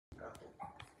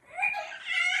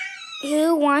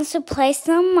Who wants to play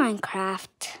some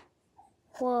Minecraft?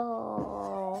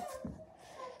 Whoa.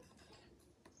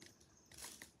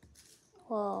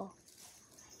 Whoa.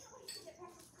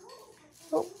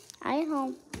 Oh, I am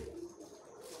home.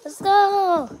 Let's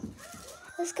go.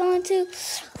 Let's go into...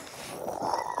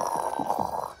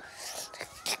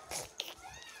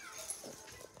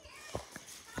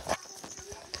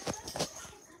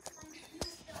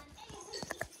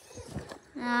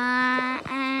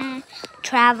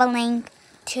 traveling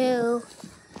to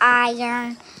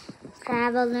iron.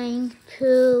 Traveling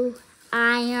to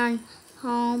iron.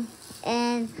 Home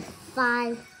in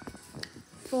 5,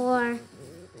 4,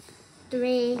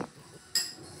 3,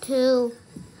 2,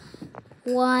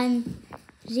 1,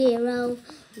 0,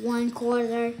 1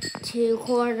 quarter, 2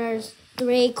 quarters,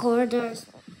 3 quarters,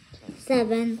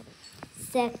 7,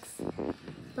 6,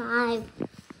 5,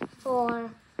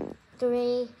 4,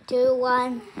 3, 2,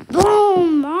 1.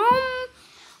 Boom! Boom!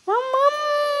 Boom! Boom!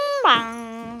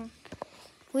 Boom!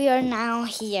 We are now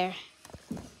here.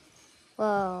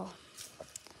 Whoa.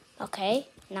 Okay,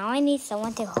 now I need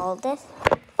someone to hold this.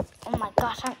 Oh my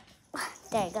gosh,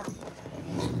 there you go.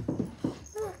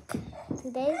 Look,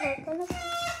 today we're gonna...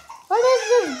 What is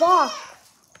this box?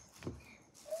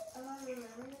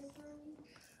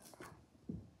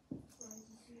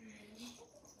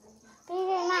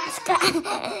 Peter Mask.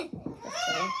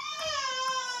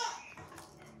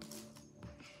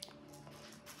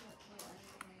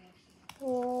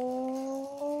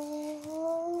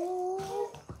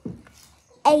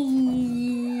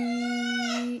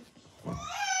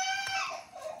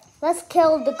 Let's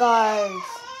kill the guards.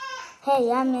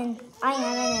 Hey, I am an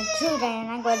intruder and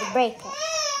I'm going to break it.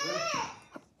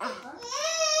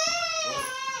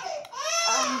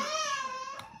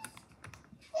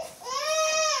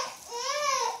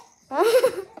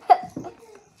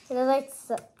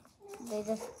 They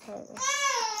just heard it.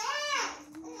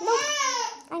 Nope,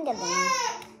 I'm getting them.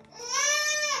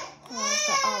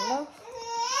 Olive.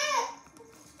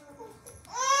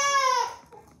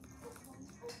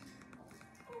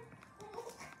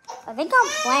 I think I'm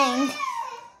playing.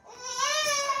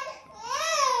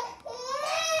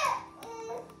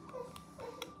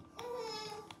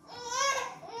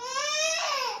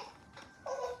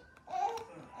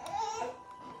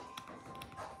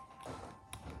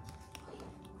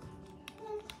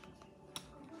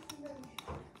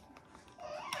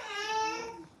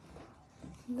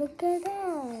 Look at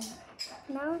that.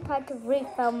 Now I'm trying to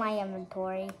refill my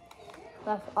inventory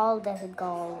with all this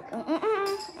gold.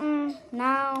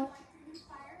 Now,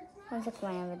 let's look at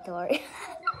my inventory.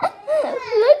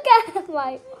 Look at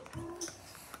my...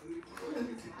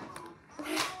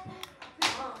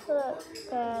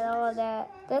 Look at all that.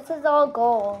 This is all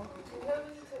gold.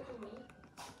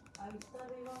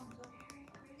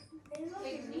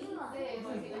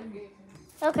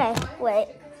 Okay, wait.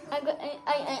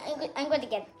 I'm going to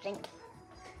get a drink.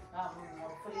 I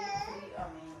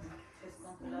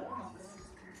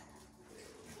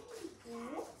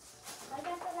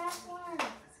got the last one.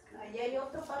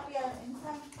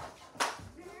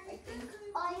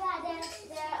 Oh yeah,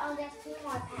 there's 2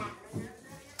 more packs.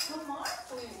 2 more?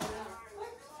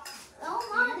 Oh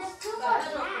Mom, there's 2 more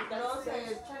packs.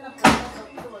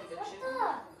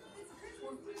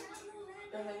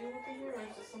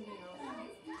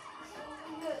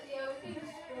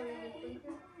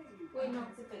 Wait, no.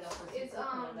 It's the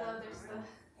other stuff.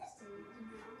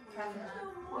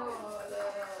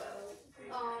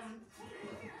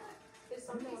 It's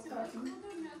something with cotton.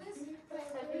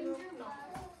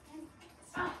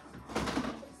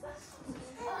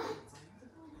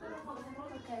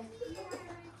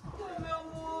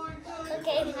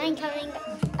 Okay, I'm coming.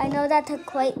 I know that took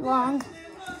quite long,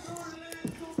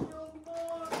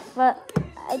 but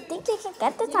I think you can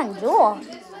get this on Jewel.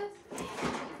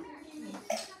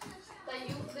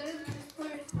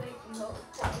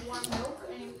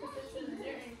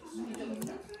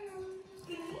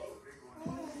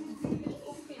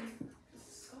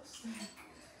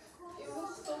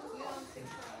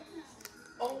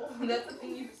 That's the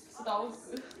thing that was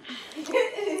good.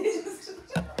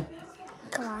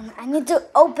 Come on, I need to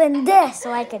open this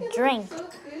so I can drink.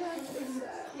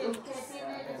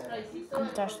 I'm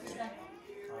thirsty.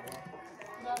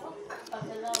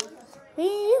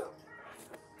 Wee-oo.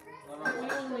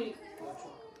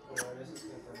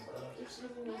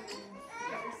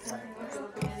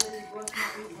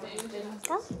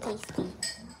 That's tasty.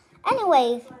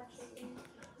 Anyways.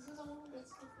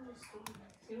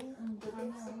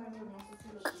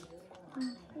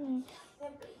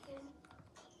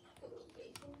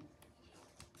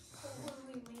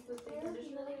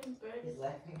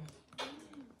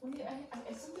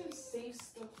 I sometimes save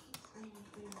stuff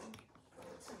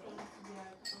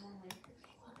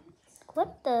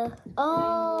What the?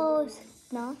 Oh,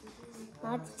 no.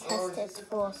 Not the test is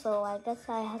full, so I guess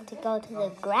I have to go to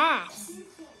the grass.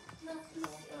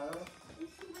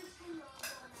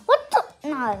 What the?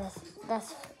 No,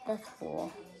 that's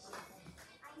full.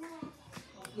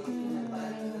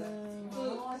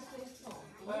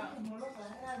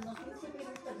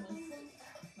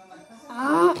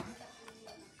 Ah.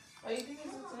 Are you thinking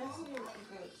it's nasty or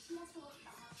good?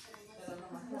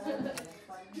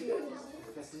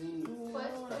 What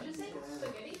did you say?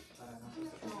 Spaghetti?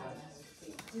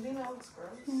 Do you think that looks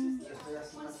gross?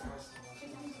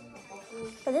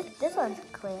 But this one's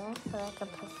clear, so I can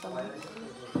put some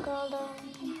golden.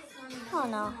 Oh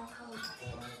no.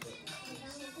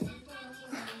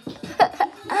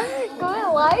 Come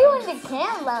on, why are you in the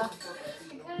camera?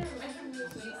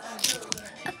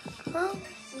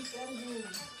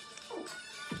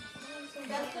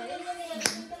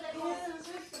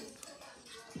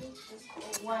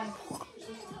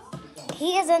 He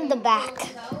is in the back.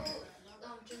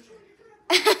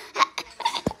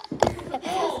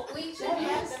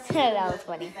 That was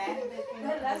funny.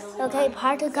 Okay,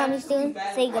 part 2 coming soon.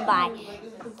 Say goodbye.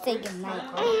 Say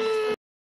goodnight.